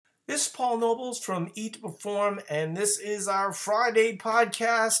This is Paul Nobles from Eat to Perform, and this is our Friday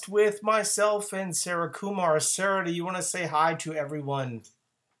podcast with myself and Sarah Kumar. Sarah, do you want to say hi to everyone?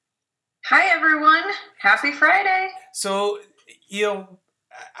 Hi, everyone. Happy Friday. So,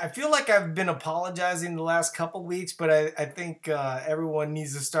 I feel like I've been apologizing the last couple weeks, but I think everyone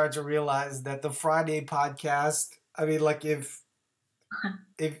needs to start to realize that the Friday podcast,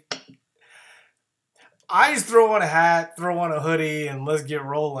 if I just throw on a hat, throw on a hoodie, and let's get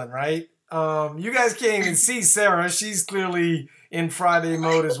rolling, right? You guys can't even see Sarah. She's clearly in Friday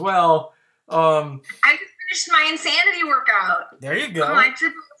mode as well. I just finished my insanity workout. There you go. I'm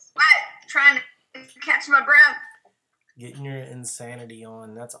dripping with sweat, trying to catch my breath. Getting your insanity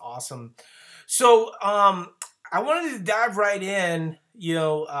on. That's awesome. So, I wanted to dive right in.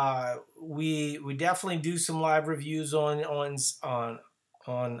 We definitely do some live reviews on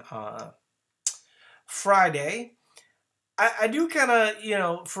Friday. I do kind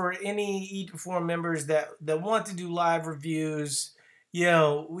of, for any Eat to Perform members that want to do live reviews,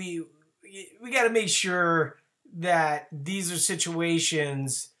 we got to make sure that these are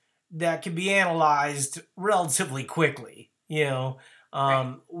situations that can be analyzed relatively quickly.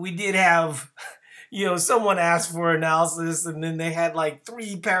 We did have, someone asked for analysis and then they had like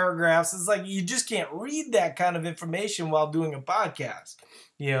 3 paragraphs. It's like you just can't read that kind of information while doing a podcast.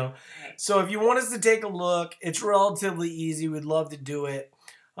 So if you want us to take a look, it's relatively easy. We'd love to do it.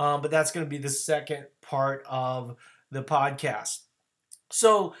 But that's going to be the second part of the podcast.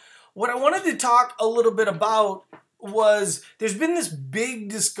 So what I wanted to talk a little bit about was there's been this big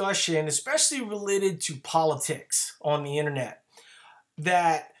discussion, especially related to politics on the internet,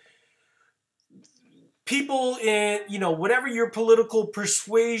 that people in, whatever your political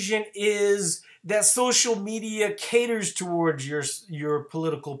persuasion is, that social media caters towards your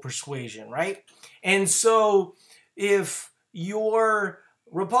political persuasion, right? And so if you're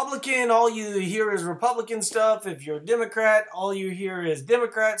Republican, all you hear is Republican stuff. If you're a Democrat, all you hear is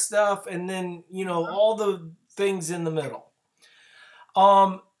Democrat stuff, and then, all the things in the middle.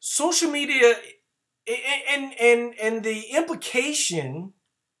 Social media, and the implication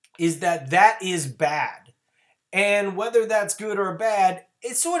is that is bad. And whether that's good or bad,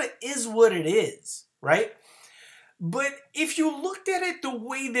 it sort of is what it is, right? But if you looked at it the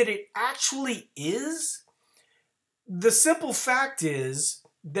way that it actually is, the simple fact is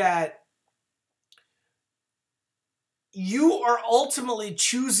that you are ultimately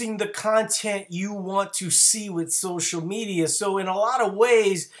choosing the content you want to see with social media. So in a lot of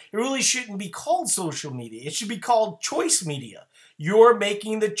ways, it really shouldn't be called social media. It should be called choice media. You're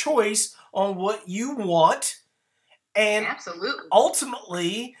making the choice on what you want. And absolutely,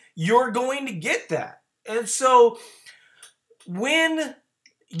 ultimately, you're going to get that. And so when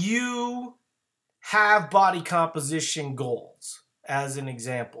you have body composition goals, as an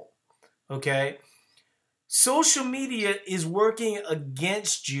example, okay, social media is working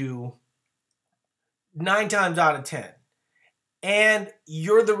against you 9 times out of 10. And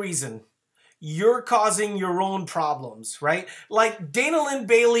you're the reason. You're causing your own problems, right? Like Dana Lynn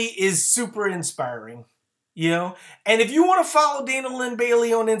Bailey is super inspiring. And if you want to follow Dana Lynn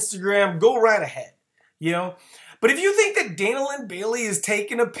Bailey on Instagram, go right ahead, But if you think that Dana Lynn Bailey is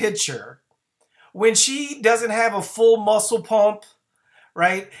taking a picture when she doesn't have a full muscle pump,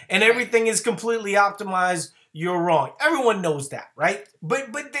 right, and everything is completely optimized, you're wrong. Everyone knows that, right?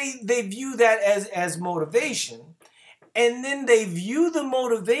 But they view that as motivation, and then they view the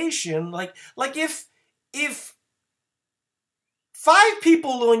motivation like if 5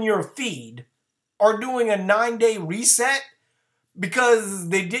 people on your feed are doing a 9-day reset because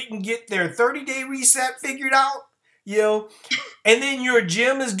they didn't get their 30-day reset figured out, and then your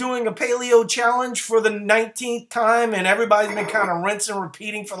gym is doing a paleo challenge for the 19th time and everybody's been kind of rinsing and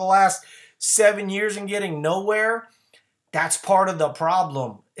repeating for the last 7 years and getting nowhere, that's part of the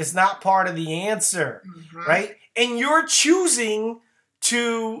problem. It's not part of the answer, right? And you're choosing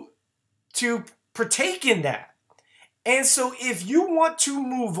to partake in that. And so if you want to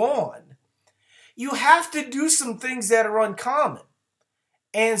move on, you have to do some things that are uncommon.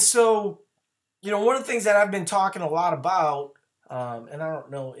 And so, one of the things that I've been talking a lot about, and I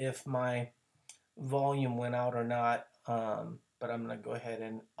don't know if my volume went out or not, but I'm going to go ahead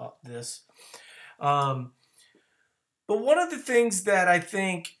and up this. But one of the things that I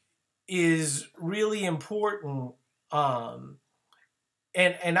think is really important, and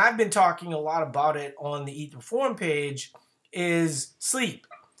I've been talking a lot about it on the Eat to Perform page, is sleep.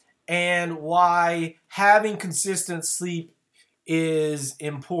 And why having consistent sleep is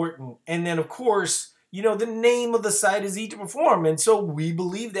important. And then, of course, the name of the site is Eat to Perform. And so we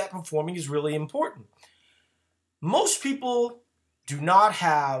believe that performing is really important. Most people do not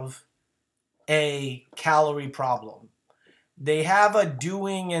have a calorie problem. They have a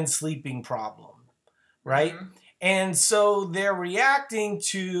doing and sleeping problem, right? Mm-hmm. And so they're reacting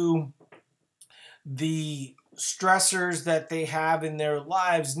to the stressors that they have in their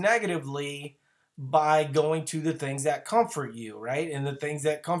lives negatively by going to the things that comfort you, right? And the things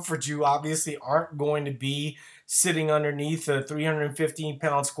that comfort you obviously aren't going to be sitting underneath a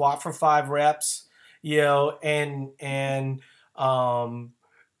 315-pound squat for 5 reps, and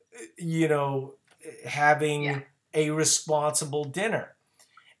you know Yeah. having a responsible dinner.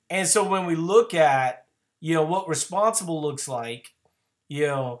 And so when we look at what responsible looks like, you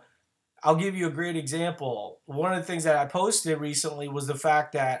know I'll give you a great example. One of the things that I posted recently was the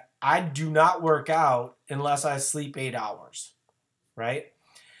fact that I do not work out unless I sleep 8 hours, right?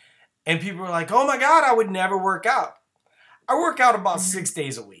 And people are like, oh my God, I would never work out. I work out about Mm-hmm. 6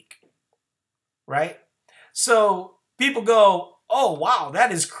 days a week, right? So people go, oh wow,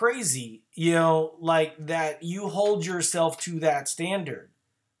 that is crazy, like that you hold yourself to that standard.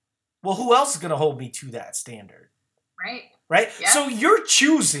 Well, who else is going to hold me to that standard? Right. Right? Yeah. So you're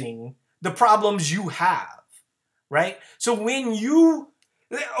choosing the problems you have, right? So when you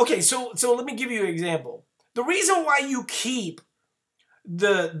okay, so let me give you an example. The reason why you keep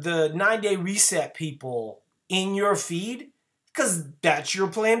the 9-day reset people in your feed, because that's your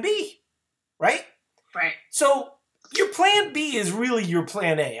plan B, right? Right. So your plan B is really your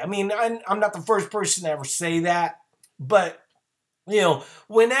plan A. I mean, I'm not the first person to ever say that, but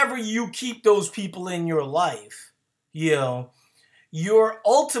whenever you keep those people in your life, you're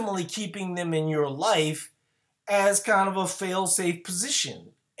ultimately keeping them in your life as kind of a fail-safe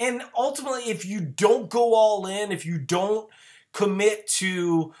position. And ultimately, if you don't go all in, if you don't commit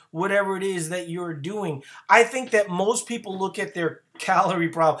to whatever it is that you're doing, I think that most people look at their calorie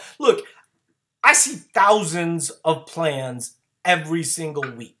problem. Look, I see thousands of plans every single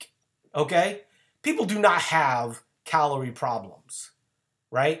week. Okay? People do not have calorie problems,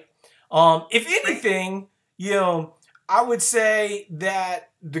 right? If anything, I would say that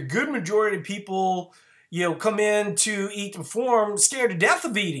the good majority of people, come in to Eat to Perform scared to death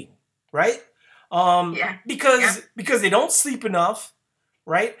of eating, right? Yeah. Because they don't sleep enough,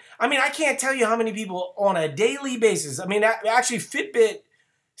 right? I mean, I can't tell you how many people on a daily basis. I mean, actually, Fitbit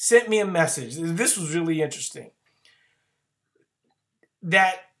sent me a message. This was really interesting.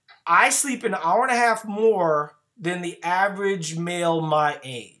 That I sleep an hour and a half more than the average male my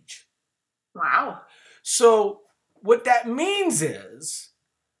age. Wow. So what that means is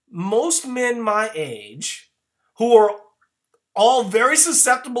most men my age who are all very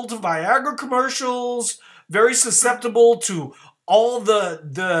susceptible to Viagra commercials, very susceptible to all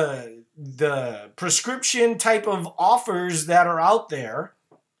the prescription type of offers that are out there,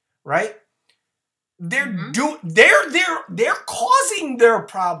 right? They're causing their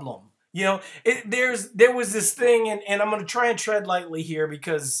problem. There was this thing, and I'm going to try and tread lightly here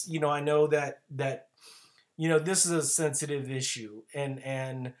because I know that this is a sensitive issue,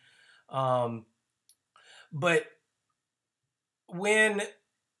 and but when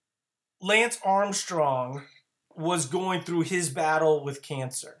Lance Armstrong was going through his battle with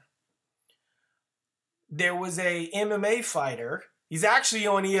cancer, there was a MMA fighter. He's actually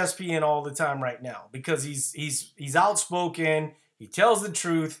on ESPN all the time right now because he's outspoken. He tells the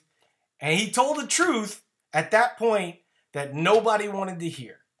truth, and he told the truth at that point that nobody wanted to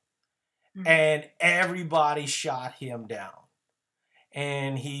hear, and everybody shot him down.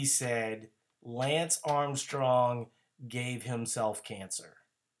 And he said Lance Armstrong gave himself cancer.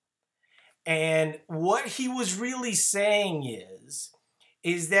 And what he was really saying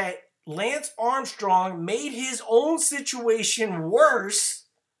is that Lance Armstrong made his own situation worse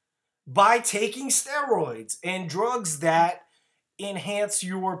by taking steroids and drugs that enhance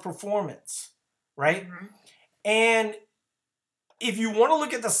your performance, right? Mm-hmm. And if you want to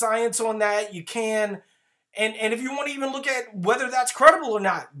look at the science on that, you can. And if you want to even look at whether that's credible or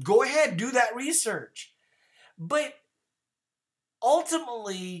not, go ahead, do that research. But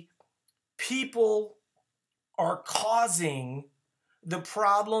ultimately, people are causing the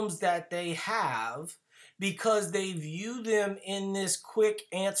problems that they have because they view them in this quick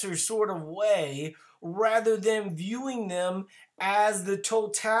answer sort of way rather than viewing them as the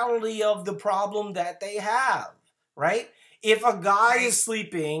totality of the problem that they have, right? If a guy is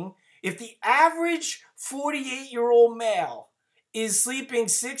sleeping, if the average 48-year-old male is sleeping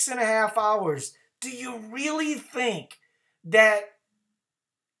 6.5 hours, do you really think that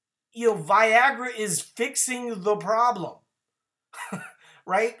Viagra is fixing the problem?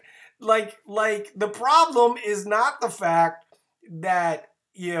 Right? Like the problem is not the fact that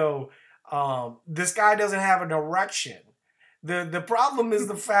this guy doesn't have an erection. The problem is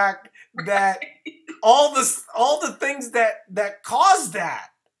the fact that all the things that cause that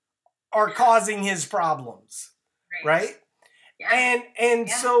are causing his problems, right? Yeah. And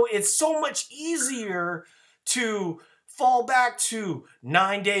Yeah. so it's so much easier to fall back to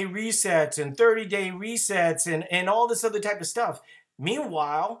 9-day resets and 30-day resets and all this other type of stuff.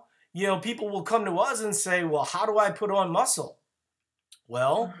 Meanwhile, people will come to us and say, well, how do I put on muscle?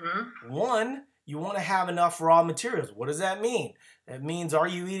 Well, one, you want to have enough raw materials. What does that mean? That means, are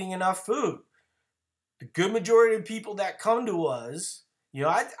you eating enough food? The good majority of people that come to us,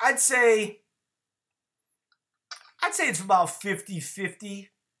 I'd say it's about 50-50,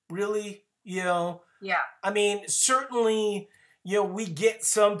 really. Yeah. I mean, certainly, we get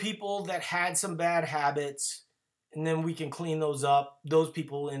some people that had some bad habits, and then we can clean those up. Those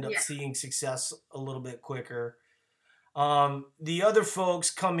people end up seeing success a little bit quicker. The other folks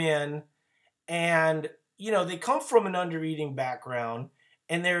come in and, they come from an undereating background,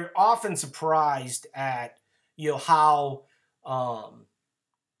 and they're often surprised at, how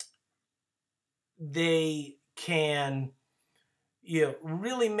they can,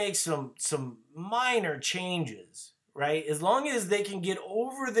 really make some minor changes, right? As long as they can get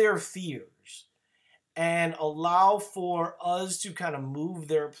over their fears and allow for us to kind of move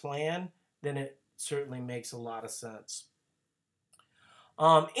their plan, then it certainly makes a lot of sense.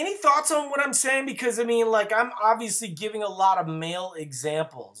 Any thoughts on what I'm saying? Because I mean, like, I'm obviously giving a lot of male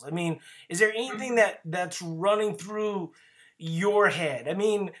examples. I mean, is there anything that's running through your head? I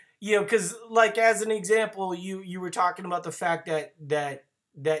mean, because like as an example, you were talking about the fact that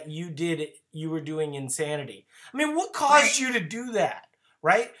you were doing insanity. I mean, what caused you to do that?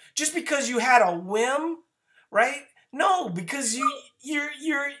 Right? Just because you had a whim, right? No, because you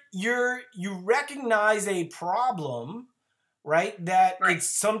recognize a problem, right? That it's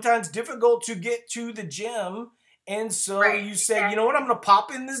sometimes difficult to get to the gym. And so you say, you know what, I'm going to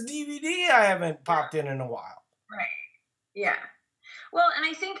pop in this DVD I haven't popped in a while. Right. Yeah. Well, and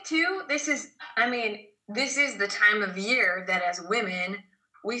I think too, this is the time of year that as women,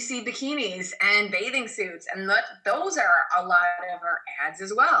 we see bikinis and bathing suits, and those are a lot of our ads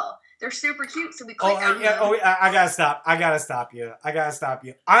as well. They're super cute, so we click on them. I gotta stop. I gotta stop you.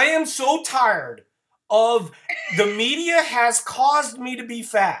 I am so tired of the media has caused me to be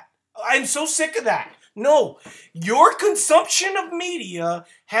fat. I'm so sick of that. No, your consumption of media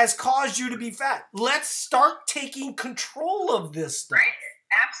has caused you to be fat. Let's start taking control of this stuff. Right.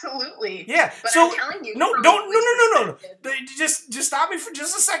 Absolutely. Yeah. But so I'm telling you, no. Just stop me for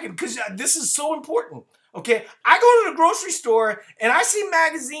just a second, because this is so important. Okay, I go to the grocery store and I see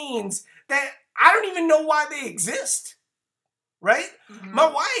magazines that I don't even know why they exist. Right? Mm-hmm. My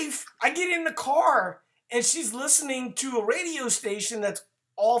wife, I get in the car and she's listening to a radio station that's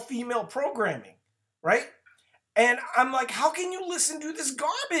all female programming, right? And I'm like, how can you listen to this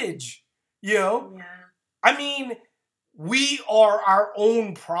garbage? Yeah. I mean, we are our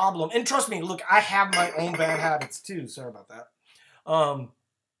own problem. And trust me, look, I have my own bad habits too. Sorry about that.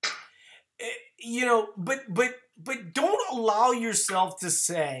 But don't allow yourself to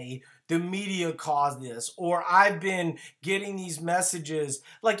say the media caused this, or I've been getting these messages.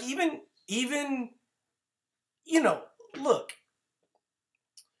 Like even look,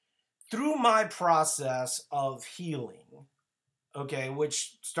 through my process of healing, okay,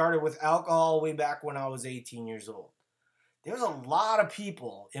 which started with alcohol way back when I was 18 years old, there's a lot of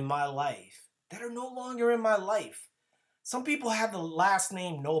people in my life that are no longer in my life. Some people have the last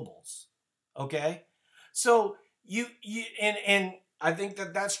name Nobles, okay? So and I think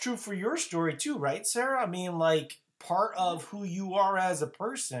that's true for your story too, right, Sarah? I mean, like, part of who you are as a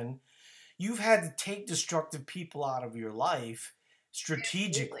person, you've had to take destructive people out of your life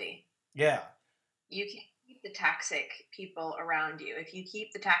strategically. Absolutely. Yeah. You can't keep the toxic people around you. If you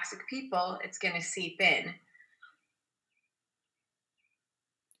keep the toxic people, it's going to seep in.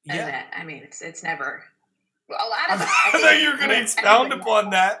 Yeah. And it's never... A lot of I thought you were going to expound upon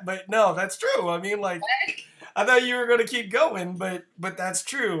that, but no, that's true. I mean, like, I thought you were going to keep going, but that's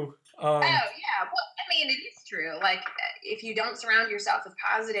true. Oh, yeah. Well, I mean, it is true. Like, if you don't surround yourself with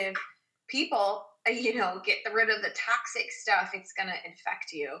positive people, get rid of the toxic stuff, it's going to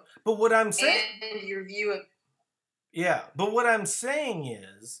infect you. But what I'm saying... And your view of... Yeah, but what I'm saying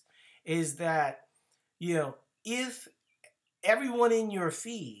is that, if everyone in your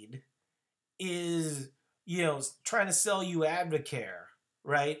feed is... trying to sell you Advocare,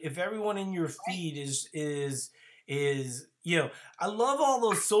 right? If everyone in your feed is I love all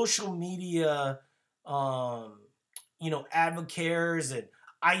those social media, Advocares and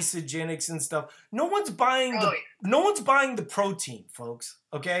Isogenics and stuff. No one's buying the protein, folks.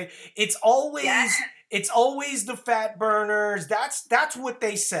 Okay, it's always It's always the fat burners. That's what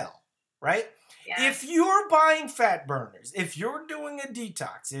they sell, right? Yeah. If you're buying fat burners, if you're doing a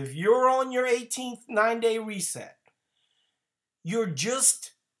detox, if you're on your 18th 9-day reset, you're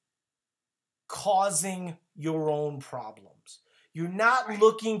just causing your own problems. You're not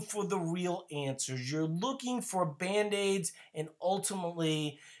looking for the real answers. You're looking for band-aids, and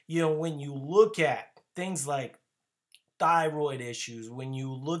ultimately, when you look at things like thyroid issues, when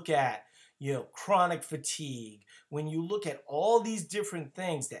you look at, chronic fatigue, when you look at all these different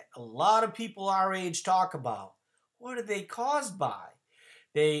things that a lot of people our age talk about, what are they caused by?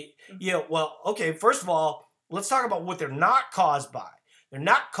 Okay, first of all, let's talk about what they're not caused by. They're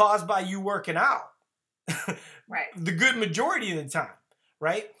not caused by you working out. Right. The good majority of the time,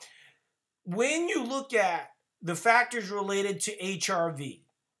 right? When you look at the factors related to HRV,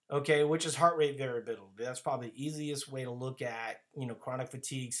 okay, which is heart rate variability, that's probably the easiest way to look at, chronic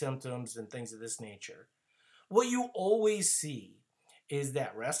fatigue symptoms and things of this nature. What you always see is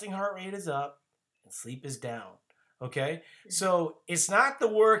that resting heart rate is up and sleep is down, okay? Mm-hmm. So it's not the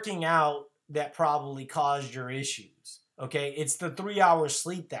working out that probably caused your issues, okay? It's the 3 hour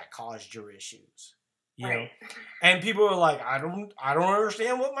sleep that caused your issues. You know, and people are like, I don't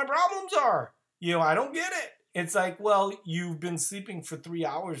understand what my problems are. I don't get it. It's like, well, you've been sleeping for 3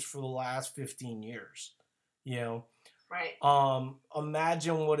 hours for the last 15 years. Right.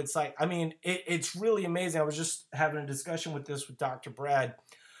 Imagine what it's like. I mean, it's really amazing. I was just having a discussion with Dr. Brad.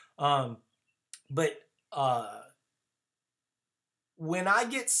 But when I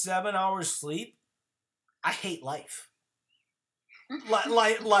get 7 hours sleep, I hate life.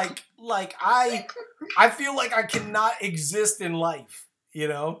 like I feel like I cannot exist in life,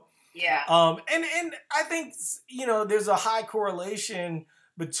 Yeah. And I think there's a high correlation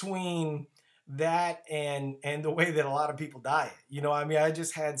between that and the way that a lot of people diet. I mean, I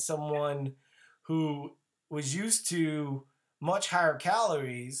just had someone who was used to much higher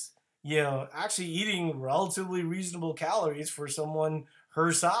calories, actually eating relatively reasonable calories for someone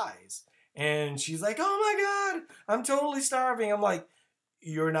her size. And she's like, "Oh my God, I'm totally starving." I'm like,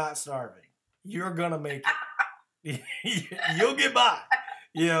 "You're not starving. You're gonna make it. You'll get by."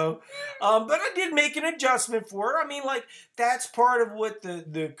 But I did make an adjustment for her. I mean, like, that's part of what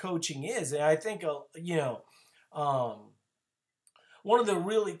the coaching is. And I think, one of the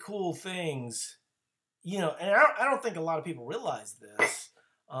really cool things, and I don't think a lot of people realize this,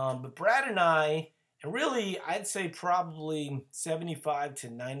 but Brad and I, and really, I'd say probably 75 to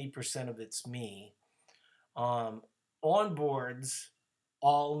 90% of it's me, onboards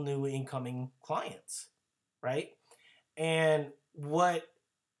all new incoming clients, right? And what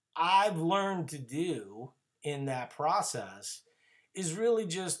I've learned to do in that process is really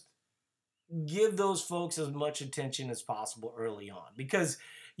just give those folks as much attention as possible early on, because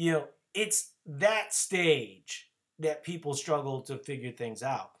it's that stage that people struggle to figure things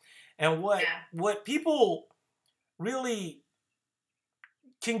out. And what people really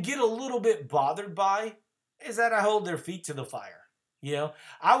can get a little bit bothered by is that I hold their feet to the fire.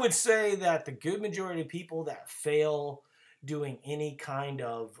 I would say that the good majority of people that fail doing any kind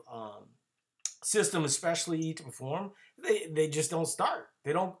of system, especially Eat to Perform, they just don't start.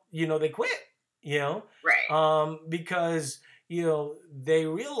 They don't, they quit. Right. Because they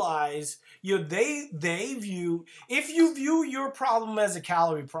realize they view, if you view your problem as a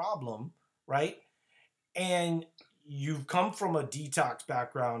calorie problem, right, and you've come from a detox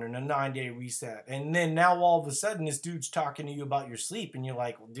background and a 9-day reset, and then now all of a sudden this dude's talking to you about your sleep, and you're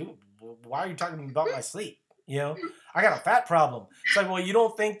like, "Well, dude, why are you talking to me about my sleep? I got a fat problem." It's like, well, you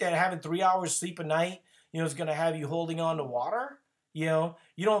don't think that having 3 hours sleep a night, is going to have you holding on to water? You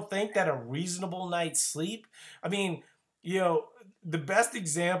don't think that a reasonable night's sleep? I mean, the best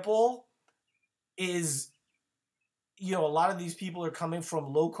example is, a lot of these people are coming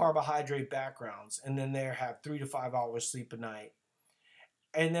from low carbohydrate backgrounds, and then they have 3 to 5 hours sleep a night.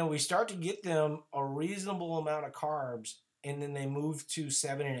 And then we start to get them a reasonable amount of carbs, and then they move to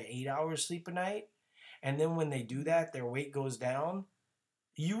 7 and 8 hours sleep a night. And then when they do that, their weight goes down.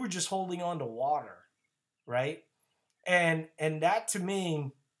 You were just holding on to water, right? And that, to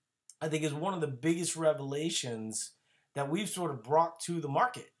me, I think is one of the biggest revelations that we've sort of brought to the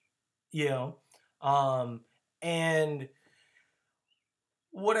market, and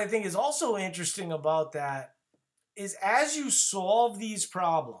what I think is also interesting about that is, as you solve these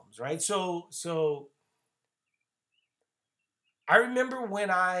problems, right? So I remember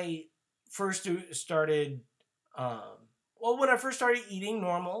when I first started, when I first started eating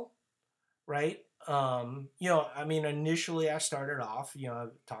normal, right? I mean, initially I started off,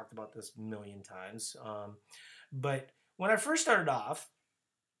 I've talked about this a million times, but when I first started off,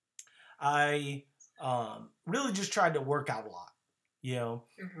 I really just tried to work out a lot, you know,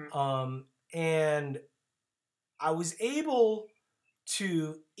 Mm-hmm. and I was able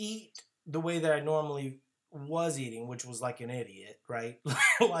to eat the way that I normally was eating, which was like an idiot, right?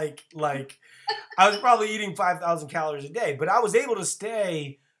 like I was probably eating 5,000 calories a day, but I was able to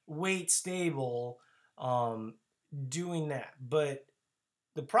stay weight stable um, doing that. But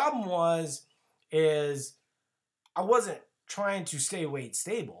the problem is I wasn't trying to stay weight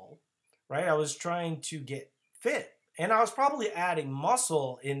stable, right? I was trying to get fit. And I was probably adding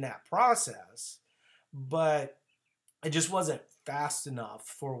muscle in that process, but it just wasn't fast enough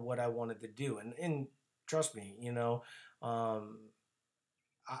for what I wanted to do. And trust me, um,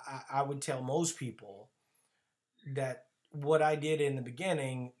 I would tell most people that what I did in the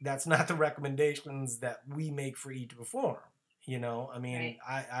beginning, that's not the recommendations that we make for Eat to Perform. I mean,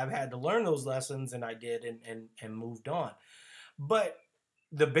 Right. I've had to learn those lessons and I did and moved on. But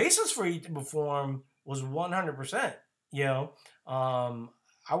the basis for Eat to Perform was 100%. You know, um,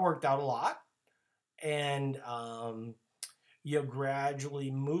 I worked out a lot and,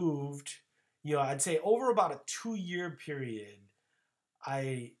 gradually moved. I'd say over about a 2 year period,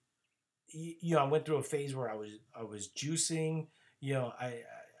 I I went through a phase where I was juicing. I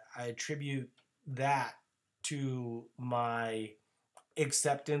attribute that to my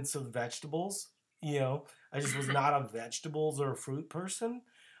acceptance of vegetables. I just was not a vegetables or a fruit person.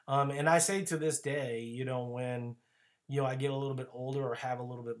 And I say to this day, when I get a little bit older or have a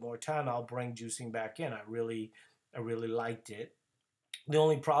little bit more time, I'll bring juicing back in. I really liked it. The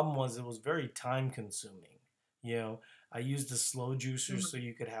only problem was it was very time consuming. You know, I used a slow juicer so Mm-hmm.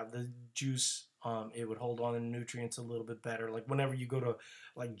 you could have the juice. It would hold on to nutrients a little bit better. Like whenever you go to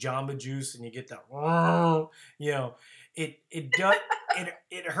like Jamba Juice and you get that, you know, it does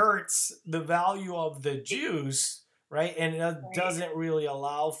it hurts the value of the juice, right? And it Right. doesn't really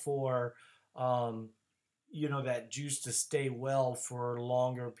allow for um, that juice to stay well for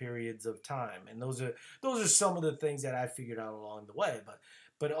longer periods of time. And those are some of the things that I figured out along the way.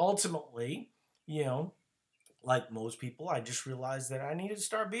 But ultimately, you know like most people, I just realized that I needed to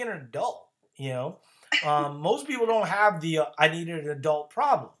start being an adult. you know Most people don't have the I needed an adult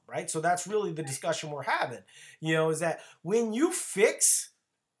problem, right? So that's really the discussion we're having. Is that when you fix,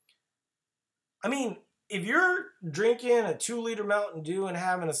 I mean, if you're drinking a 2 liter Mountain Dew and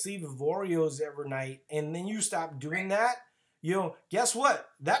having a sleeve of Oreos every night, and then you stop doing Right. that, guess what?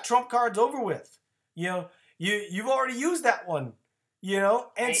 That trump card's over with. You've already used that one. And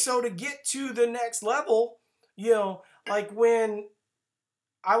Right. so to get to the next level, like when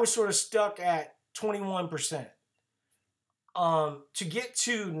I was sort of stuck at 21%, to get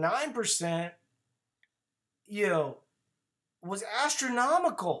to 9%, you know, was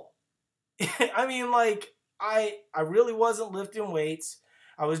astronomical. I mean, like I really wasn't lifting weights.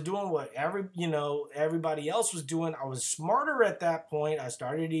 I was doing what everybody else was doing. I was smarter at that point. I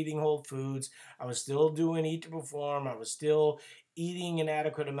started eating whole foods. I was still doing Eat to Perform. I was still eating an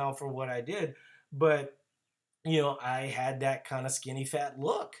adequate amount for what I did. But I had that kind of skinny fat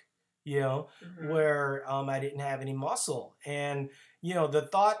look. You know, Mm-hmm. where I didn't have any muscle, and the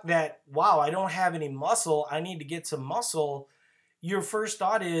thought that, wow, I don't have any muscle, I need to get some muscle. Your first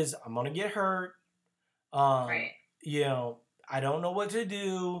thought is, I'm gonna get hurt. Um, Right. you know, I don't know what to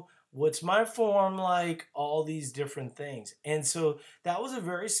do. What's my form like? All these different things. And so that was a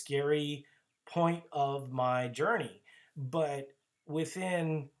very scary point of my journey. But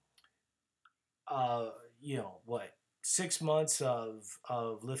within, uh, what, 6 months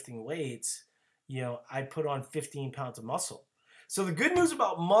of lifting weights, I put on 15 pounds of muscle. So the good news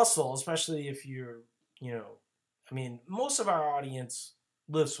about muscle, especially if you're, you know, I mean, most of our audience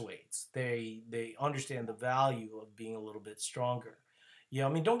lifts weights. They understand the value of being a little bit stronger. I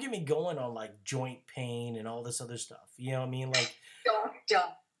mean, don't get me going on like joint pain and all this other stuff. You know what I mean? Like, Don't,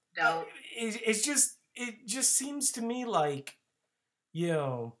 uh, don't. it just seems to me like, you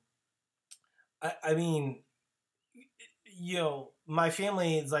know, I mean, my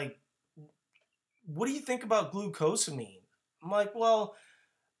family is like, what do you think about glucosamine? I'm like, well,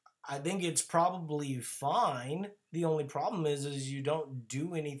 I think it's probably fine. The only problem is you don't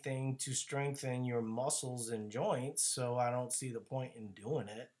do anything to strengthen your muscles and joints, so I don't see the point in doing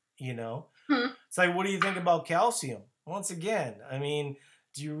it, you know? Hmm. It's like, what do you think about calcium? Once again, I mean,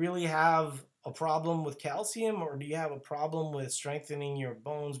 do you really have a problem with calcium, or do you have a problem with strengthening your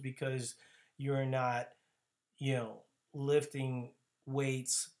bones because you're not, you know, lifting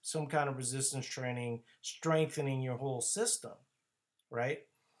weights, some kind of resistance training, strengthening your whole system, right?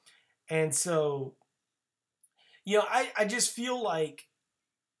 And so, I just feel like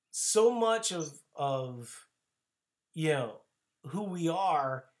so much of you know who we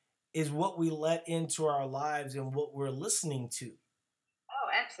are is what we let into our lives and what we're listening to. Oh,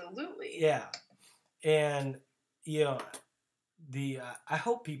 absolutely. Yeah. And, you know, I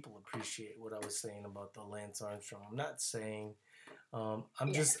hope people appreciate what I was saying about the Lance Armstrong. I'm not saying,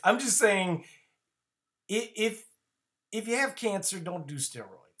 I'm just saying, if you have cancer, don't do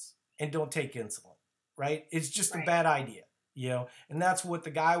steroids and don't take insulin, right? It's just a bad idea, and that's what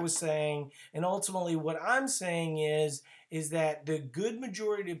the guy was saying. And ultimately what I'm saying is that the good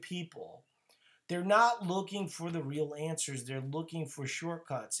majority of people, they're not looking for the real answers. They're looking for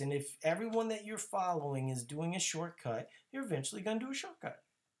shortcuts. And if everyone that you're following is doing a shortcut, you're eventually going to do a shortcut,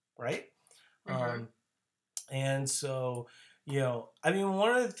 right? Mm-hmm. And so, I mean,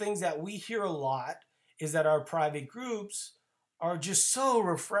 one of the things that we hear a lot is that our private groups are just so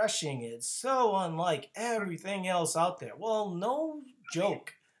refreshing. It's so unlike everything else out there. Well, no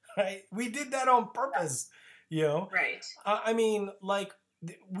joke, right? We did that on purpose, Right. I mean, like,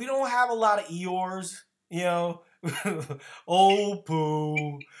 we don't have a lot of Eeyores, Oh,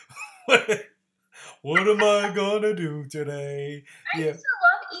 poo. What am I gonna do today? I used to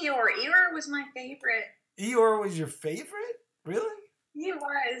love Eeyore. Eeyore was my favorite. Eeyore was your favorite? Really? He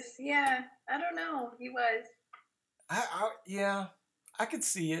was, yeah. I don't know. He was. Yeah, I could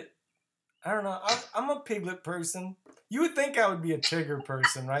see it. I don't know. I'm a Piglet person. You would think I would be a Tigger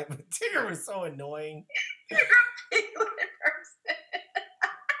person, right? But Tigger was so annoying. You're a Piglet person.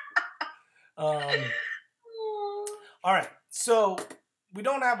 All right. So we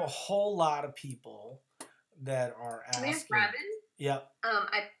don't have a whole lot of people that are asking. We have Robin. Yep.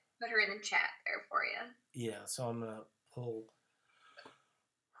 I put her in the chat there for you. Yeah, so I'm gonna pull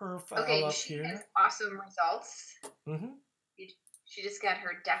her file up here. She has awesome results. Mm-hmm. She just got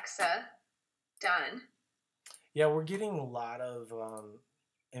her DEXA done. Yeah, we're getting a lot of,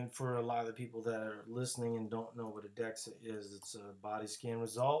 and for a lot of the people that are listening and don't know what a DEXA is, it's a body scan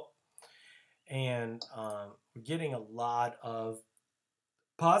result. And we're getting a lot of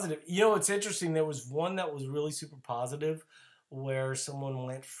positive. It's interesting. There was one that was really super positive where someone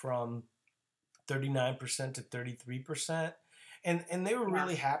went from 39% to 33%. And they were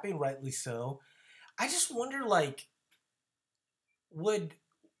really happy, and rightly so. I just wonder, like, would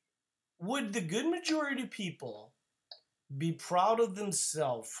the good majority of people be proud of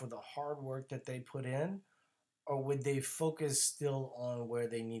themselves for the hard work that they put in, or would they focus still on where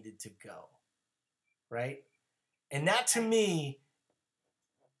they needed to go? Right? And that, to me,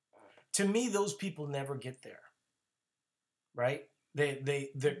 those people never get there. Right?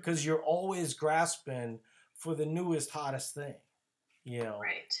 Because you're always grasping for the newest, hottest thing.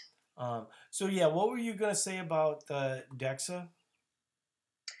 Right. So yeah, what were you gonna say about the DEXA?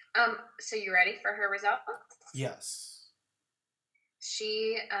 So you ready for her results? Yes.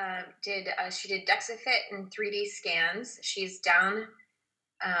 She did DEXA Fit and 3D scans. She's down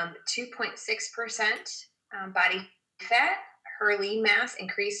 2.6% body fat. Her lean mass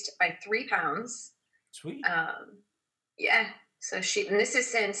increased by 3 pounds. Sweet. Yeah. So and this is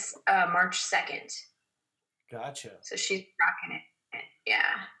since March 2nd. Gotcha. So she's rocking it.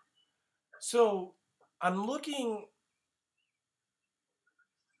 Yeah. So I'm not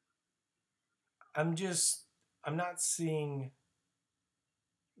seeing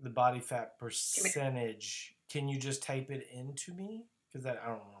the body fat percentage. Can you just type it into me? Because I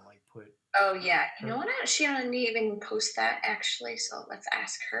don't want to, like, put. Oh, yeah. You know what? She didn't even post that, actually. So let's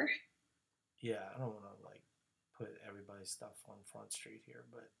ask her. Yeah, I don't want to, like, put everybody's stuff on Front Street here,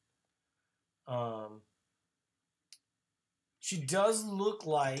 but she does look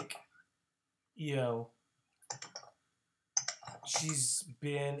like, she's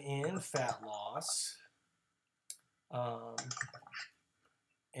been in fat loss.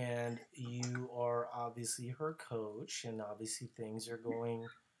 And you are obviously her coach, and obviously things are going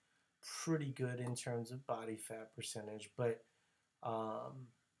pretty good in terms of body fat percentage, but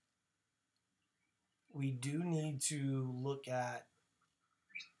we do need to look at,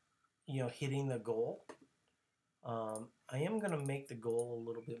 hitting the goal. I am going to make the goal a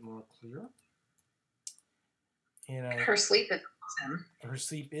little bit more clear. And her sleep is awesome. Her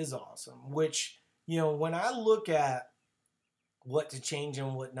sleep is awesome, which, when I look at what to change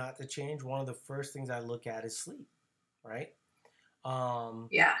and what not to change, one of the first things I look at is sleep, right?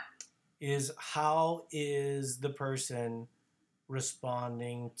 Yeah. Is how is the person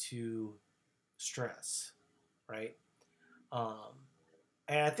responding to stress, right? And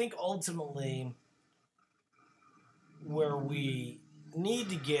I think ultimately where we need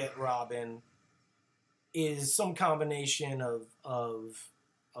to get, Robin, is some combination of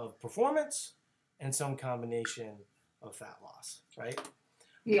performance and some combination of fat loss, right?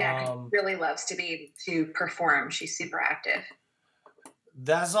 Yeah, really loves to be able to perform. She's super active.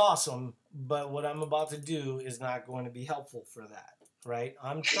 That's awesome, but what I'm about to do is not going to be helpful for that, right?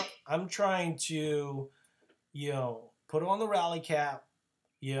 I'm trying to, put on the rally cap.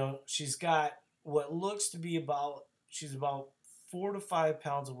 She's got what looks to be she's about 4 to 5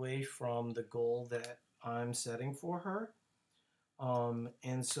 pounds away from the goal that I'm setting for her.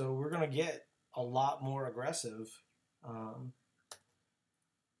 And so we're gonna get a lot more aggressive. Um,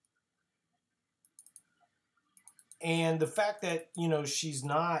 and the fact that she's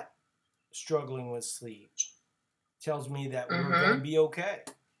not struggling with sleep tells me that we're going to Mm-hmm. be okay,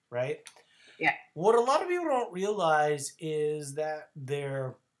 right? Yeah. What a lot of people don't realize is that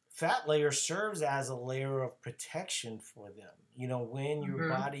their fat layer serves as a layer of protection for them. When your Mm-hmm.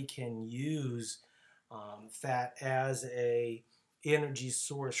 body can use fat as a energy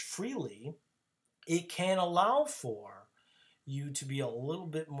source freely, it can allow for you to be a little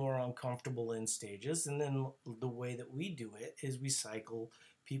bit more uncomfortable in stages. And then the way that we do it is we cycle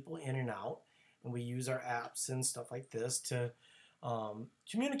people in and out, and we use our apps and stuff like this to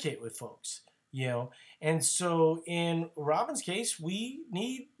communicate with folks. And so in Robin's case, we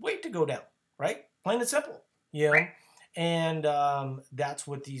need weight to go down, right? Plain and simple. Right. And that's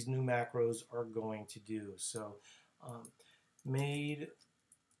what these new macros are going to do. So made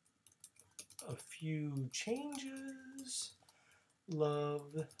a few changes. Love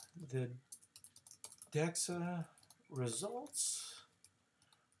the DEXA results.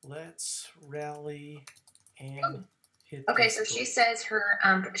 Let's rally and hit Okay, this so goal. she says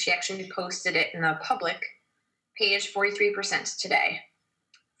she actually posted it in the public page, 43% today,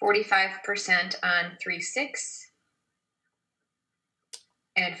 45% on 3-6,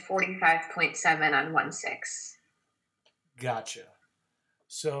 and 45.7 on 1-6. Gotcha.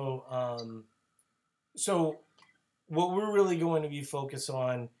 So, so what we're really going to be focused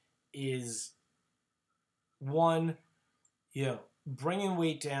on is one, bringing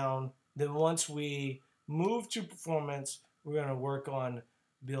weight down. Then once we move to performance, we're going to work on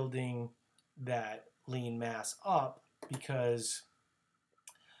building that lean mass up because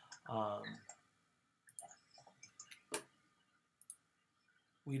um,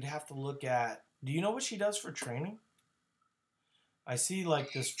 we'd have to look at. Do you know what she does for training? I see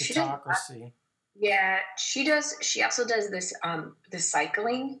like this She does, photocracy. yeah, she does. She also does this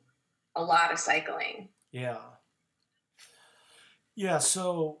cycling, a lot of cycling. Yeah. Yeah.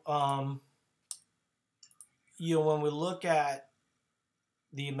 So, when we look at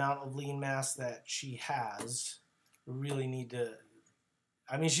the amount of lean mass that she has, we really need to.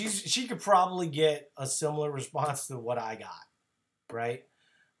 I mean, she could probably get a similar response to what I got, right?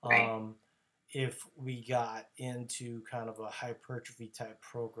 Right. Um, if we got into kind of a hypertrophy type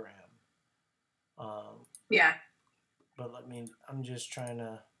program. Yeah. But I'm just trying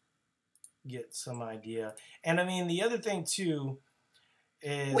to get some idea. And I mean, the other thing too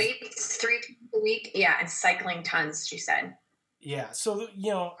is Weights 3 times a week. Yeah, and cycling tons, she said. yeah. So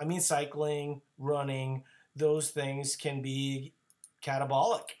I mean, cycling, running, those things can be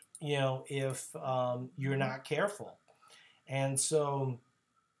catabolic. If you're not careful. And so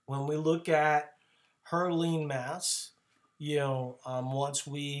when we look at her lean mass, once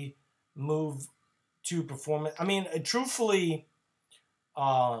we move to performance, I mean, truthfully,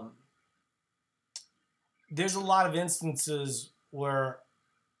 um, there's a lot of instances where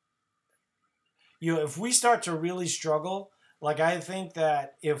if we start to really struggle, like I think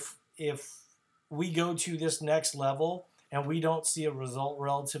that if we go to this next level and we don't see a result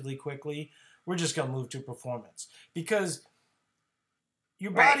relatively quickly, we're just going to move to performance because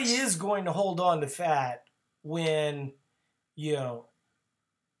your body Right. is going to hold on to fat when you know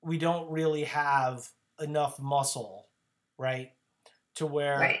we don't really have enough muscle, right? To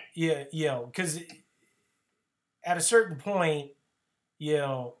where Right. because at a certain point, you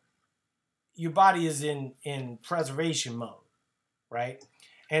know, your body is in preservation mode, right?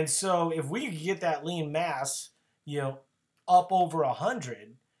 And so if we could get that lean mass, up over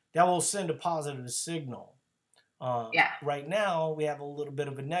 100, that will send a positive signal. Yeah. Right now, we have a little bit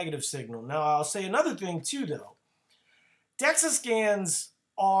of a negative signal. Now, I'll say another thing too, though. DEXA scans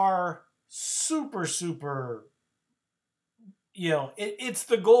are super, super. It's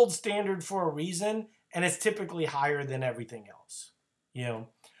the gold standard for a reason, and it's typically higher than everything else.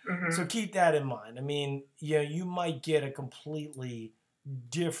 Mm-hmm. So keep that in mind. I mean, you might get a completely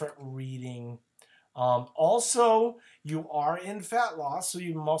different reading. Also, you are in fat loss, so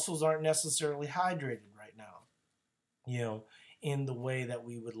your muscles aren't necessarily hydrated right now, in the way that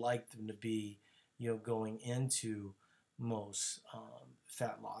we would like them to be, going into most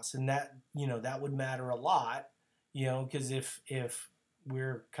fat loss. And that would matter a lot, because if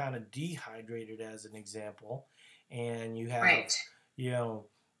we're kind of dehydrated as an example, and you have Right.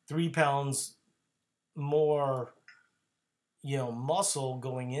 3 pounds more, muscle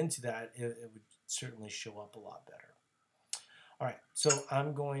going into that, it would certainly show up a lot better. All right, so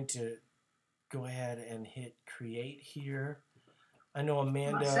I'm going to go ahead and hit create here. I know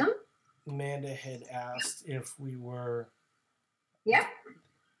Awesome. Amanda had asked if we were. Yep.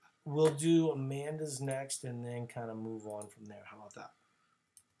 We'll do Amanda's next and then kind of move on from there. How about that?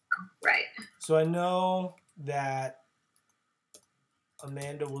 Right. So I know that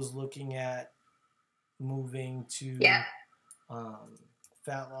Amanda was looking at moving to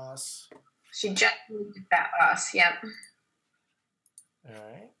fat loss. She just moved to fat loss. Yep. All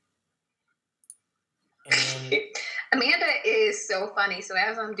right. And Amanda is so funny. So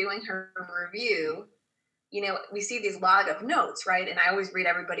as I'm doing her review, we see these log of notes, right? And I always read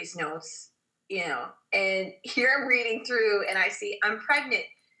everybody's notes, and here I'm reading through and I see I'm pregnant.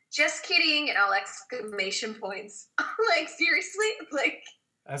 Just kidding, and all exclamation points. I'm like, seriously? Like,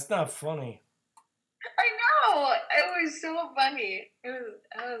 that's not funny. I know. It was so funny. That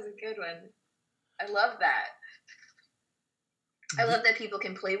was a good one. I love that. I love that people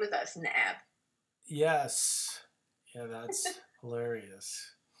can play with us in the app. Yes. Yeah, that's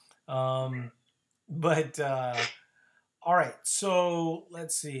hilarious. But all right, so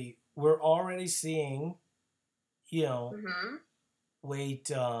let's see. We're already seeing, weight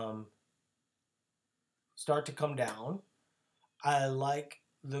start to come down. I like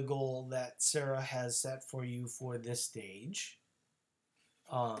the goal that Sarah has set for you for this stage.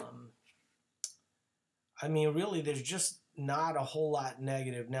 I mean, really, there's just not a whole lot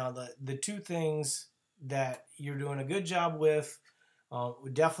negative. Now, the two things that you're doing a good job with, we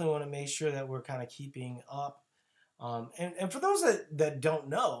definitely want to make sure that we're kind of keeping up. And for those that don't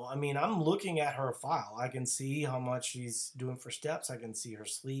know, I mean, I'm looking at her file. I can see how much she's doing for steps. I can see her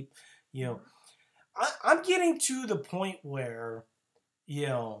sleep. I'm getting to the point where,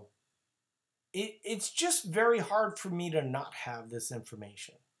 it's just very hard for me to not have this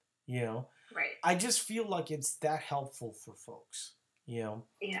information, Right. I just feel like it's that helpful for folks,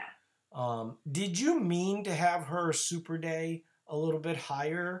 Yeah. Did you mean to have her super day a little bit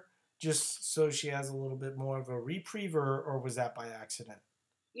higher just so she has a little bit more of a reprieve, or was that by accident?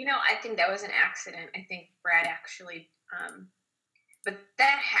 I think that was an accident. I think Brad actually, but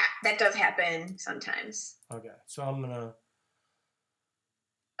that does happen sometimes. Okay, so I'm gonna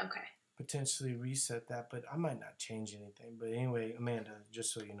okay potentially reset that, but I might not change anything. But anyway, Amanda,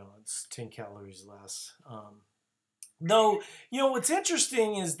 just so you know, it's 10 calories less. Though, what's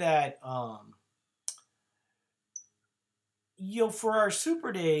interesting is that, for our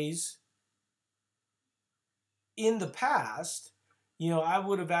super days in the past, I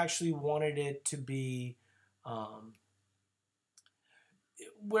would have actually wanted it to be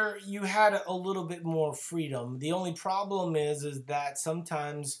where you had a little bit more freedom. The only problem is that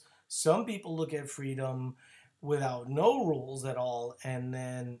sometimes some people look at freedom without no rules at all, and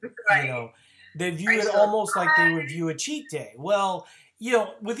then they view it almost like they would view a cheat day. Well,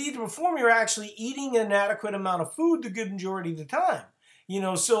 with Eat to Perform, you're actually eating an adequate amount of food the good majority of the time.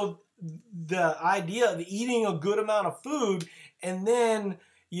 So the idea of eating a good amount of food and then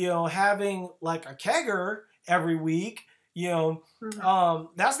having like a kegger every week, that's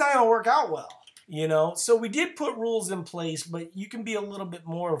not going to work out well. So we did put rules in place, but you can be a little bit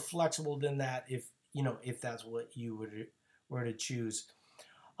more flexible than that if that's what you were to choose.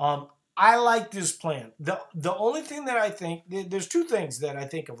 I like this plan. The only thing that I think, there's two things that I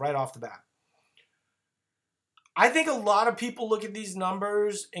think of right off the bat. I think a lot of people look at these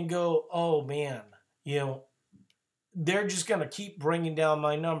numbers and go, oh man, they're just going to keep bringing down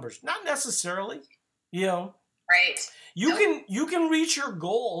my numbers. Not necessarily, Right. You can reach your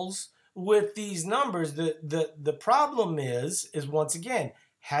goals with these numbers. The problem is once again,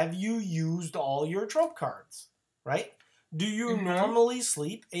 have you used all your trump cards, right? Do you normally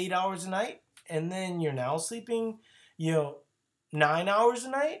sleep 8 hours a night and then you're now sleeping, 9 hours a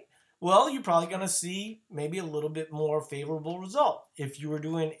night? Well, you're probably going to see maybe a little bit more favorable result. If you were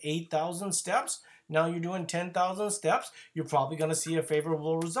doing 8,000 steps, now you're doing 10,000 steps, you're probably going to see a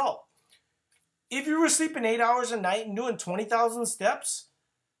favorable result. If you were sleeping 8 hours a night and doing 20,000 steps,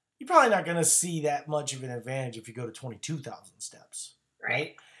 you're probably not going to see that much of an advantage if you go to 22,000 steps,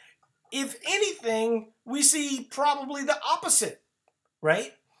 right? If anything, we see probably the opposite,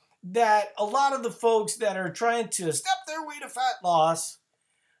 right? That a lot of the folks that are trying to step their way to fat loss,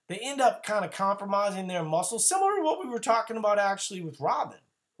 they end up kind of compromising their muscles, similar to what we were talking about actually with Robin,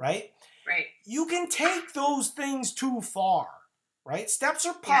 right? Right. You can take those things too far, right? Steps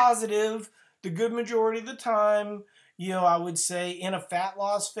are positive the good majority of the time. I would say in a fat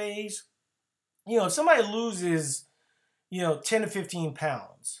loss phase, if somebody loses, 10 to 15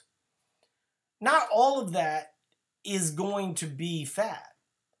 pounds. Not all of that is going to be fat,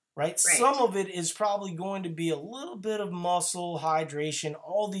 right? Some Right. of it is probably going to be a little bit of muscle, hydration,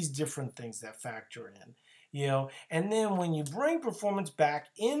 all these different things that factor in. And then when you bring performance back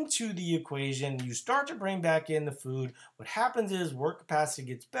into the equation, you start to bring back in the food. What happens is work capacity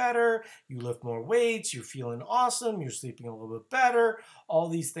gets better, you lift more weights, you're feeling awesome, you're sleeping a little bit better. All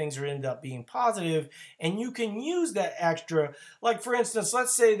these things are end up being positive, and you can use that extra. Like for instance,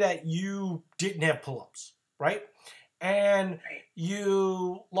 let's say that you didn't have pull-ups, right? And Right.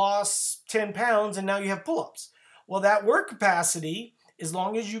 you lost 10 pounds and now you have pull-ups. Well, that work capacity, as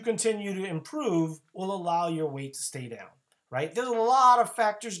long as you continue to improve, will allow your weight to stay down, right? There's a lot of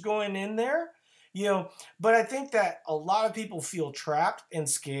factors going in there, but I think that a lot of people feel trapped and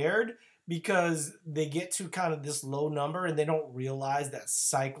scared because they get to kind of this low number and they don't realize that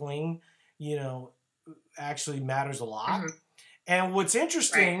cycling, you know, actually matters a lot. Mm-hmm. And what's Right.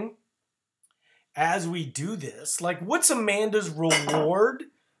 interesting as we do this, like what's Amanda's reward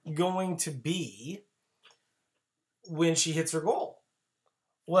going to be when she hits her goal?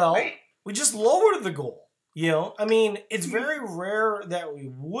 Well, Right. we just lowered the goal. I mean, it's Mhm. very rare that we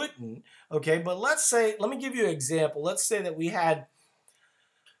wouldn't, okay? But let me give you an example. Let's say that we had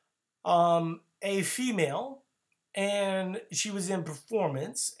a female and she was in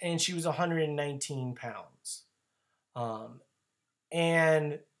performance and she was 119 pounds.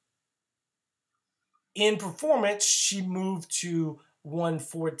 And in performance, she moved to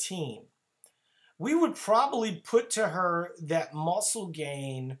 114. We would probably put to her that muscle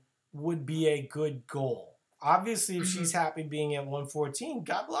gain would be a good goal. Obviously, if she's Mm-hmm. happy being at 114,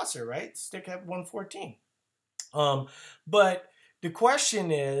 God bless her, right? Stick at 114. But the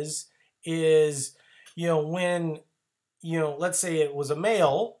question is, when, let's say it was a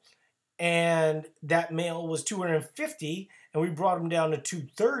male and that male was 250 and we brought him down to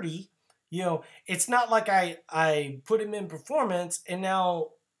 230, it's not like I put him in performance and now,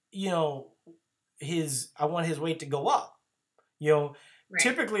 I want his weight to go up. Right.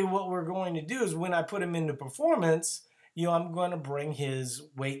 Typically what we're going to do is when I put him into performance, I'm going to bring his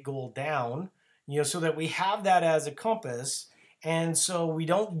weight goal down, so that we have that as a compass. And so we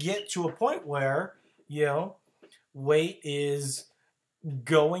don't get to a point where, weight is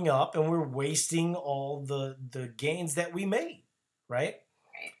going up and we're wasting all the gains that we made, right?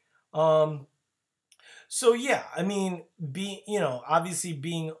 Right. Um, so yeah, I mean, obviously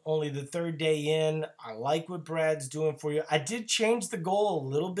being only the third day in, I like what Brad's doing for you. I did change the goal a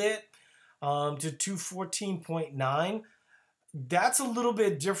little bit to 214.9. That's a little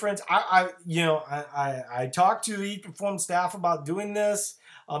bit different. I talked to the Eat Perform staff about doing this.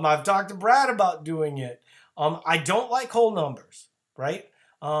 I've talked to Brad about doing it. I don't like whole numbers, right?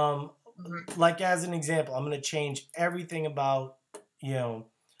 Um, Mm-hmm. like as an example, I'm going to change everything about, you know,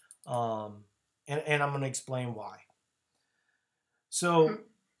 um, and I'm going to explain why. So Mm-hmm.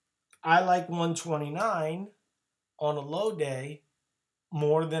 I like 129 on a low day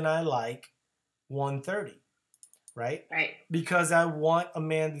more than I like 130, right? Right. Because I want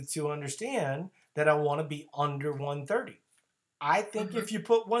Amanda to understand that I want to be under 130. I think Mm-hmm. if you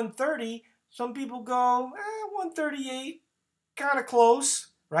put 130, some people go, 138, kind of close,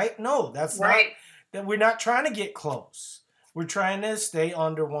 right? No, that's not, Right. that we're not trying to get close. We're trying to stay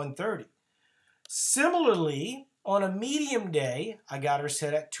under 130. Similarly, on a medium day, I got her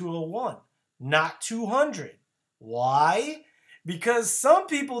set at 201, not 200. Why? Because some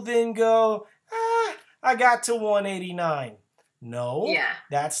people then go, I got to 189. No, Yeah.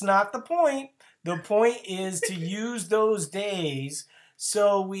 that's not the point. The point is to use those days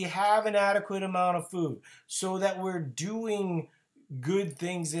so we have an adequate amount of food, so that we're doing good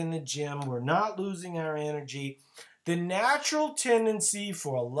things in the gym, we're not losing our energy. The natural tendency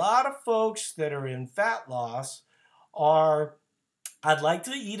for a lot of folks that are in fat loss are, I'd like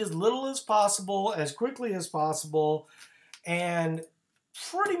to eat as little as possible, as quickly as possible, and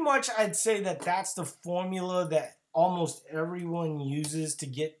pretty much I'd say that that's the formula that almost everyone uses to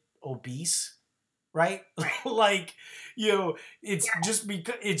get obese, right? Right. Like, it's Yeah. just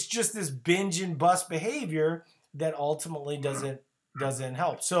because it's just this binge and bust behavior that ultimately doesn't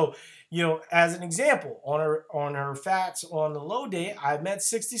help. So, as an example, on her fats on the low day, I'm at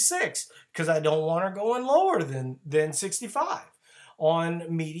 66 because I don't want her going lower than 65. On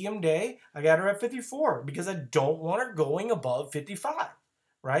medium day, I got her at 54 because I don't want her going above 55,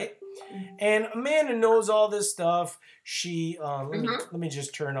 right? And Amanda knows all this stuff. She Mm-hmm. let me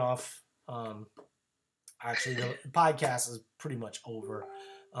just turn off. Actually, the podcast is pretty much over.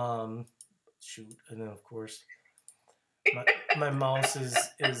 Um, shoot, and then of course my mouse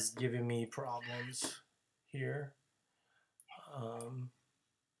is giving me problems here. Um,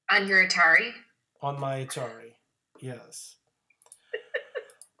 On your Atari? on my Atari. Yes.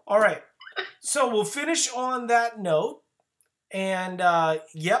 All right. So we'll finish on that note. And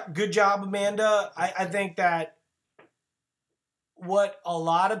yep, good job, Amanda. I think that what a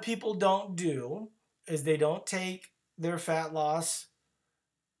lot of people don't do is they don't take their fat loss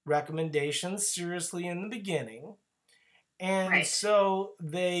recommendations seriously in the beginning. And Right. so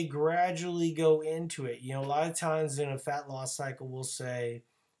they gradually go into it. A lot of times in a fat loss cycle, we'll say,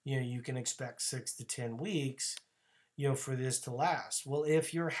 you can expect 6 to 10 weeks, for this to last. Well,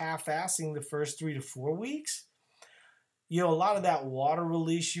 if you're half-assing the first 3 to 4 weeks, a lot of that water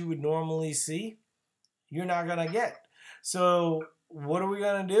release you would normally see, you're not going to get. So what are we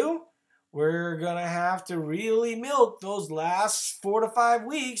going to do? We're going to have to really milk those last 4 to 5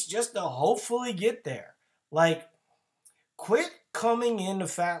 weeks just to hopefully get there. Like, quit coming into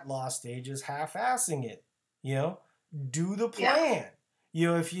fat loss stages half-assing it. Do the Yeah. plan.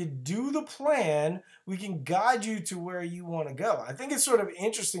 If you do the plan, we can guide you to where you want to go. I think it's sort of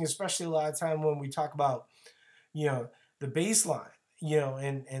interesting, especially a lot of time when we talk about, the baseline,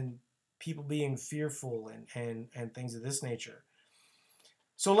 and people being fearful and things of this nature.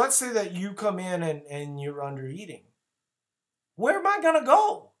 So let's say that you come in and you're under eating. Where am I going to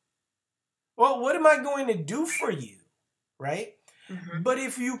go? Well, what am I going to do for you? Right? Mm-hmm. But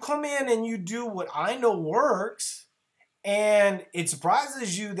if you come in and you do what I know works, and it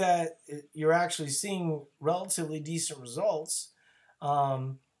surprises you that you're actually seeing relatively decent results,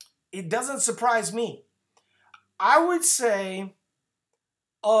 it doesn't surprise me. I would say,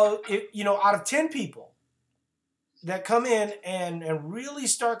 out of 10 people that come in and really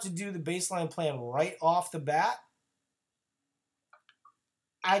start to do the baseline plan right off the bat,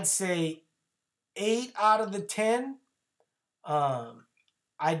 I'd say 8 out of the 10,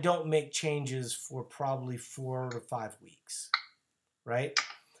 I don't make changes for probably 4 to 5 weeks, right?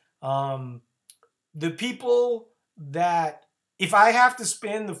 The people that, if I have to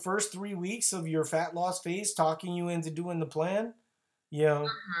spend the first 3 weeks of your fat loss phase talking you into doing the plan,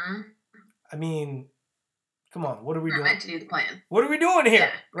 Mm-hmm. I mean, come on, what are we doing? Meant to do the plan. What are we doing here,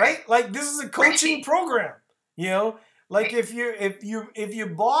 Yeah. right? Like, this is a coaching program, Like, Right. if you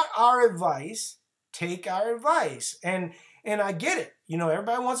bought our advice, take our advice, and I get it.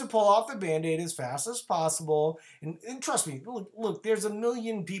 Everybody wants to pull off the Band-Aid as fast as possible, and trust me, look, there's a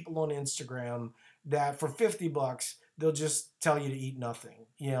million people on Instagram that for $50 they'll just tell you to eat nothing,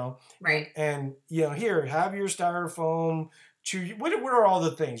 Right. and here, have your styrofoam, chew. What are all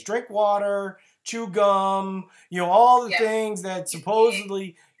the things? Drink water, chew gum, all the things that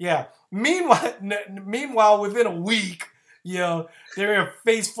supposedly, yeah. Meanwhile, within a week, they're a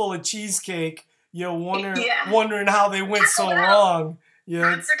face full of cheesecake, wondering how they went so wrong.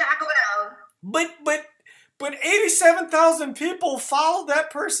 Monster Taco Bell. But 87,000 people follow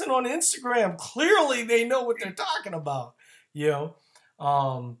that person on Instagram. Clearly, they know what they're talking about.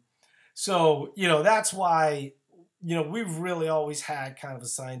 So that's why we've really always had kind of a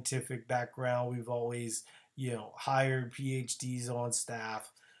scientific background. We've always hired PhDs on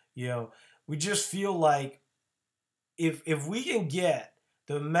staff. We just feel like if we can get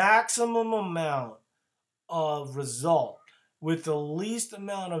the maximum amount of result with the least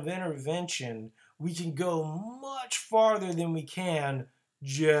amount of intervention, we can go much farther than we can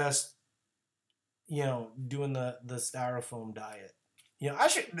just doing the styrofoam diet. I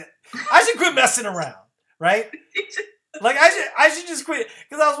should quit messing around, right? Like, I should just quit,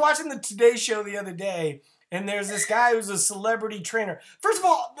 because I was watching the Today Show the other day, and there's this guy who's a celebrity trainer. First of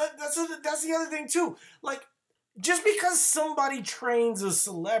all, that's the other thing too. Like, just because somebody trains a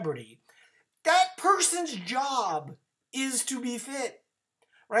celebrity, that person's job is to be fit,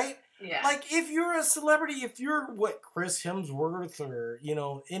 right? Yeah. Like, if you're a celebrity, if you're Chris Hemsworth or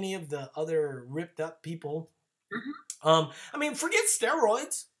any of the other ripped up people, forget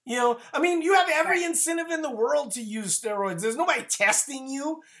steroids. You have every incentive in the world to use steroids. There's nobody testing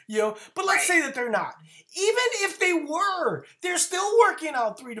you, but let's say that they're not. Even if they were, they're still working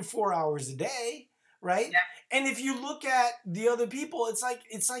out 3 to 4 hours a day, right? Yeah. And if you look at the other people, it's like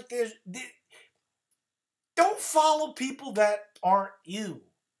don't follow people that aren't you,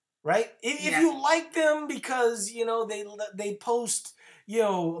 right? If you like them because, they post,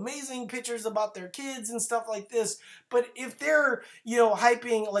 amazing pictures about their kids and stuff like this. But if they're,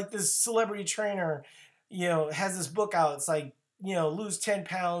 hyping, like this celebrity trainer, has this book out, it's like, lose 10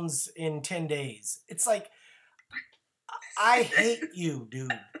 pounds in 10 days. It's like, I hate you,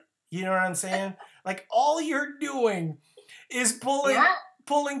 dude. You know what I'm saying? Like, all you're doing is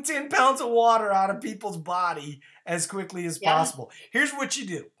pulling 10 pounds of water out of people's body as quickly as possible. Here's what you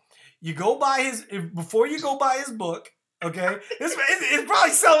do. You go buy before you go buy his book, Okay, it's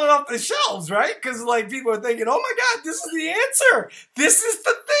probably selling off the shelves, right? Because like people are thinking, "Oh my God, this is the answer. This is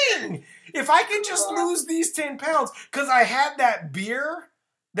the thing. If I can just lose these 10 pounds, because I had that beer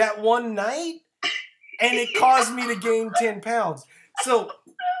that one night, and it caused me to gain 10 pounds. So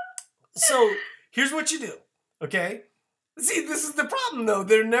here's what you do, okay? See, this is the problem though.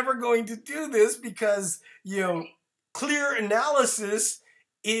 They're never going to do this because clear analysis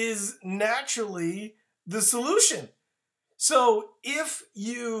is naturally the solution. So if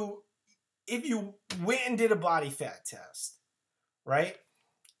you went and did a body fat test, right?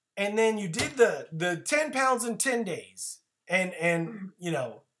 And then you did the 10 pounds in 10 days and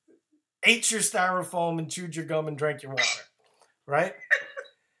ate your styrofoam and chewed your gum and drank your water, right?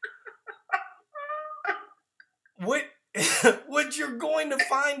 What what you're going to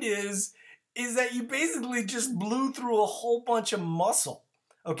find is that you basically just blew through a whole bunch of muscle.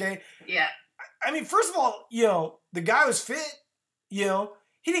 Okay? Yeah. I mean, first of all, the guy was fit. He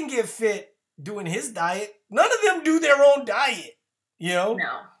didn't get fit doing his diet. None of them do their own diet. No.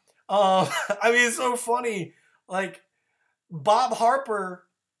 I mean, it's so funny. Like Bob Harper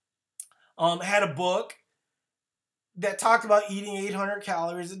had a book that talked about eating 800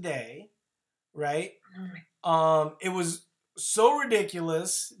 calories a day, right? It was so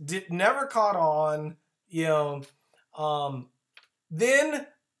ridiculous, never caught on, then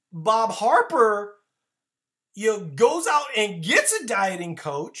Bob Harper, goes out and gets a dieting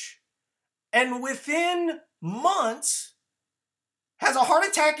coach, and within months has a heart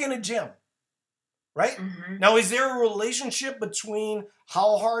attack in a gym, right? Mm-hmm. Now, is there a relationship between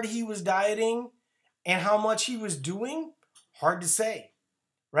how hard he was dieting and how much he was doing? Hard to say,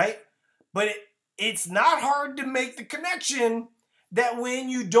 right? But it's not hard to make the connection that when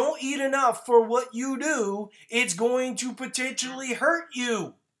you don't eat enough for what you do, it's going to potentially hurt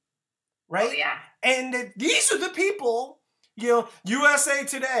you, right? Oh, yeah. And these are the people, USA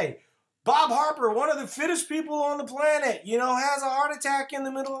Today, Bob Harper, one of the fittest people on the planet, has a heart attack in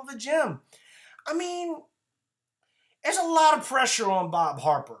the middle of a gym. I mean, there's a lot of pressure on Bob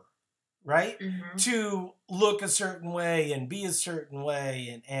Harper, right? Mm-hmm. To look a certain way and be a certain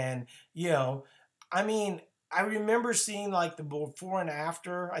way. And I mean, I remember seeing like the before and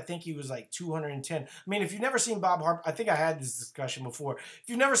after. I think he was like 210. I mean, if you've never seen Bob Harper, I think I had this discussion before. If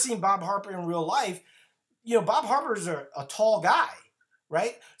you've never seen Bob Harper in real life, Bob Harper's a tall guy,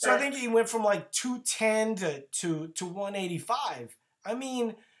 right? So Right. I think he went from like 210 to 185. I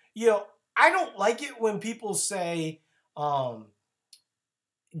mean, I don't like it when people say,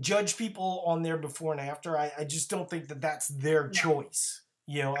 judge people on their before and after. I just don't think that that's their choice.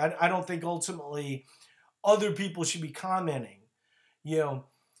 I don't think ultimately other people should be commenting,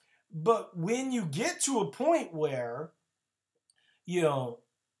 but when you get to a point where,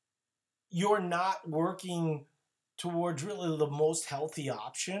 you're not working towards really the most healthy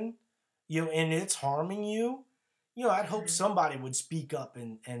option, and it's harming you, I'd hope somebody would speak up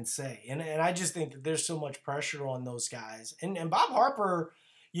and say, and I just think that there's so much pressure on those guys. And Bob Harper,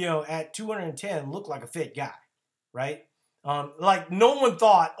 at 210 looked like a fit guy, right? Like no one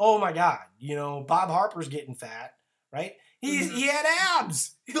thought, oh my God, Bob Harper's getting fat, right? He had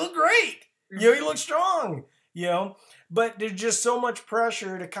abs. He looked great. He looked strong, but there's just so much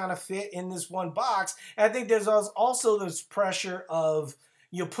pressure to kind of fit in this one box. And I think there's also this pressure of,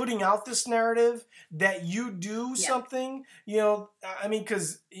 putting out this narrative that you do something, I mean,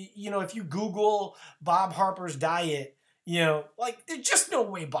 because, if you Google Bob Harper's diet, like there's just no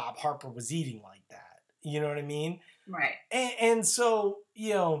way Bob Harper was eating like that. You know what I mean? Right. And so,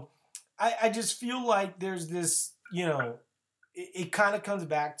 I just feel like there's this, it kind of comes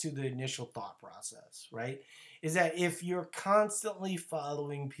back to the initial thought process, right? Is that if you're constantly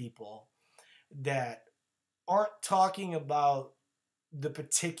following people that aren't talking about the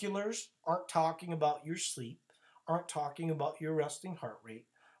particulars, aren't talking about your sleep, aren't talking about your resting heart rate,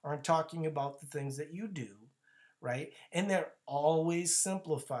 aren't talking about the things that you do, right? And they're always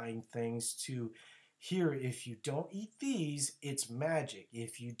simplifying things to, here, if you don't eat these, it's magic.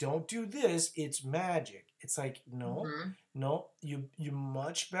 If you don't do this, it's magic. It's like, no, you're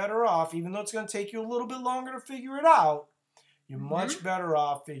much better off, even though it's going to take you a little bit longer to figure it out, you're much better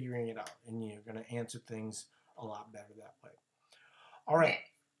off figuring it out, and you're going to answer things a lot better that way. All right.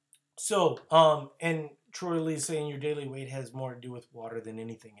 So, and Troy Lee is saying your daily weight has more to do with water than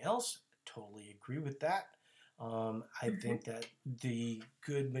anything else. I totally agree with that. I think that the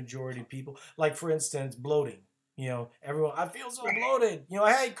good majority of people, like for instance, bloating, everyone, I feel so bloated.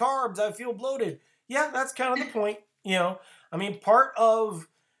 I hate carbs. I feel bloated. Yeah, that's kind of the point. I mean, part of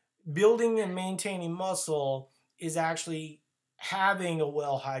building and maintaining muscle is actually having a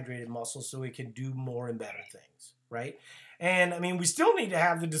well-hydrated muscle so it can do more and better things, right? And I mean, we still need to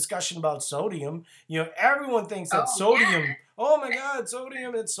have the discussion about sodium. Everyone thinks that Oh yeah, sodium, oh my God,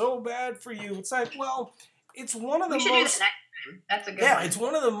 sodium, it's so bad for you. It's like, well, it's one of the we should do that most, next time. That's a good yeah, it's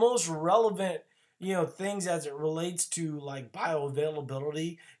one. one of the most relevant, things as it relates to like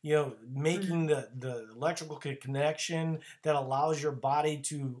bioavailability, making Mhm. the electrical connection that allows your body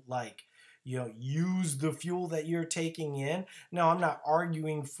to like, use the fuel that you're taking in. Now, I'm not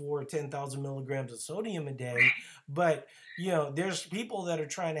arguing for 10,000 milligrams of sodium a day, but, there's people that are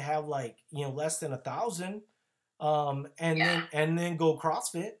trying to have like, less than 1,000, and Yeah. then go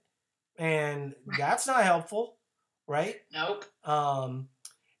CrossFit, and that's not helpful, right? Nope.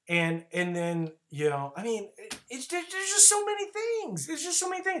 And then I mean, there's just so many things. There's just so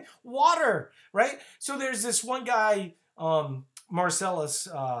many things. Water, right? So there's this one guy, Marcellus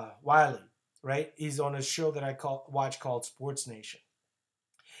Wiley, right? He's on a show that I watch called Sports Nation,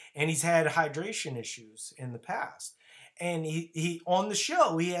 and he's had hydration issues in the past. And he on the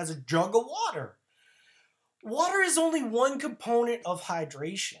show he has a jug of water. Water is only one component of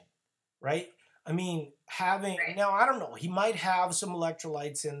hydration, right? I mean, Right. now I don't know. He might have some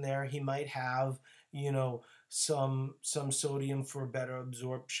electrolytes in there. He might have, some sodium for better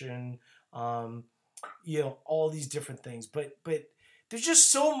absorption. Um, all these different things. But there's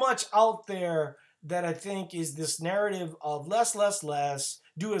just so much out there that I think is this narrative of less, less, less.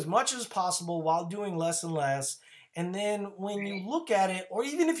 Do as much as possible while doing less and less. And then when you Right. look at it, or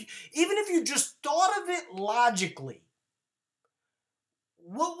even if you just thought of it logically,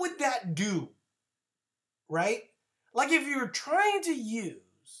 what would that do? Right? Like if you're trying to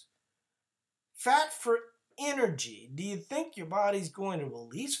use fat for energy, do you think your body's going to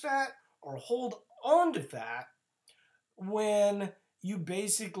release fat or hold on to fat when you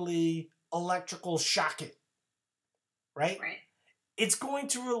basically electrical shock it, right? Right. It's going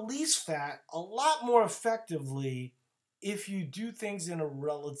to release fat a lot more effectively if you do things in a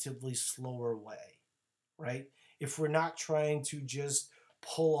relatively slower way, right? If we're not trying to just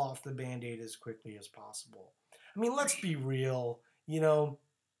pull off the band-aid as quickly as possible. I mean, let's be real,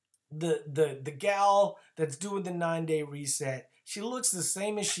 the gal that's doing the 9-day reset, she looks the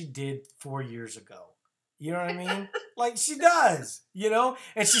same as she did 4 years ago. You know what I mean? Like she does,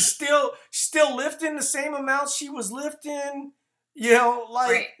 and she's still lifting the same amount she was lifting,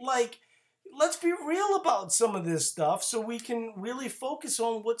 Right. like let's be real about some of this stuff so we can really focus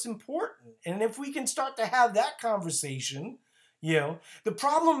on what's important. And if we can start to have that conversation, the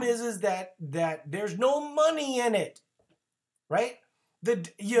problem is that there's no money in it, right?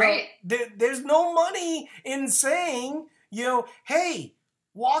 Right. There's no money in saying, hey,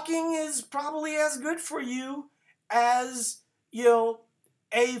 walking is probably as good for you as, a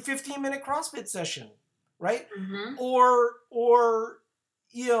 15-minute CrossFit session, right? Mm-hmm. Or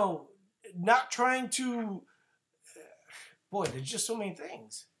not trying to, boy, there's just so many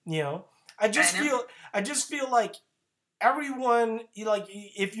things, I just I know. feel I just feel like everyone, like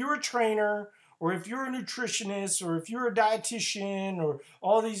if you're a trainer or if you're a nutritionist or if you're a dietitian or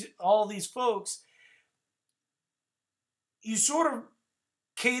all these folks, you sort of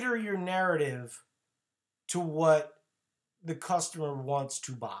cater your narrative to what the customer wants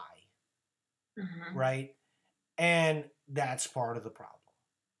to buy, Mm-hmm. right? And that's part of the problem.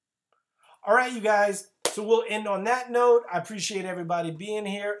 All right, you guys. So we'll end on that note. I appreciate everybody being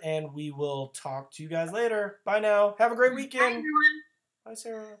here, and we will talk to you guys later. Bye now. Have a great Hi, weekend. everyone. Bye,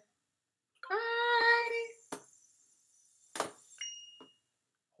 Sarah. Bye.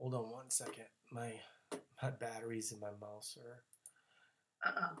 Hold on one second. My batteries in my mouse are.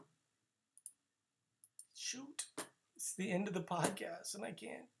 Uh-oh. Shoot. It's the end of the podcast, and I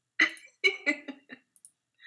can't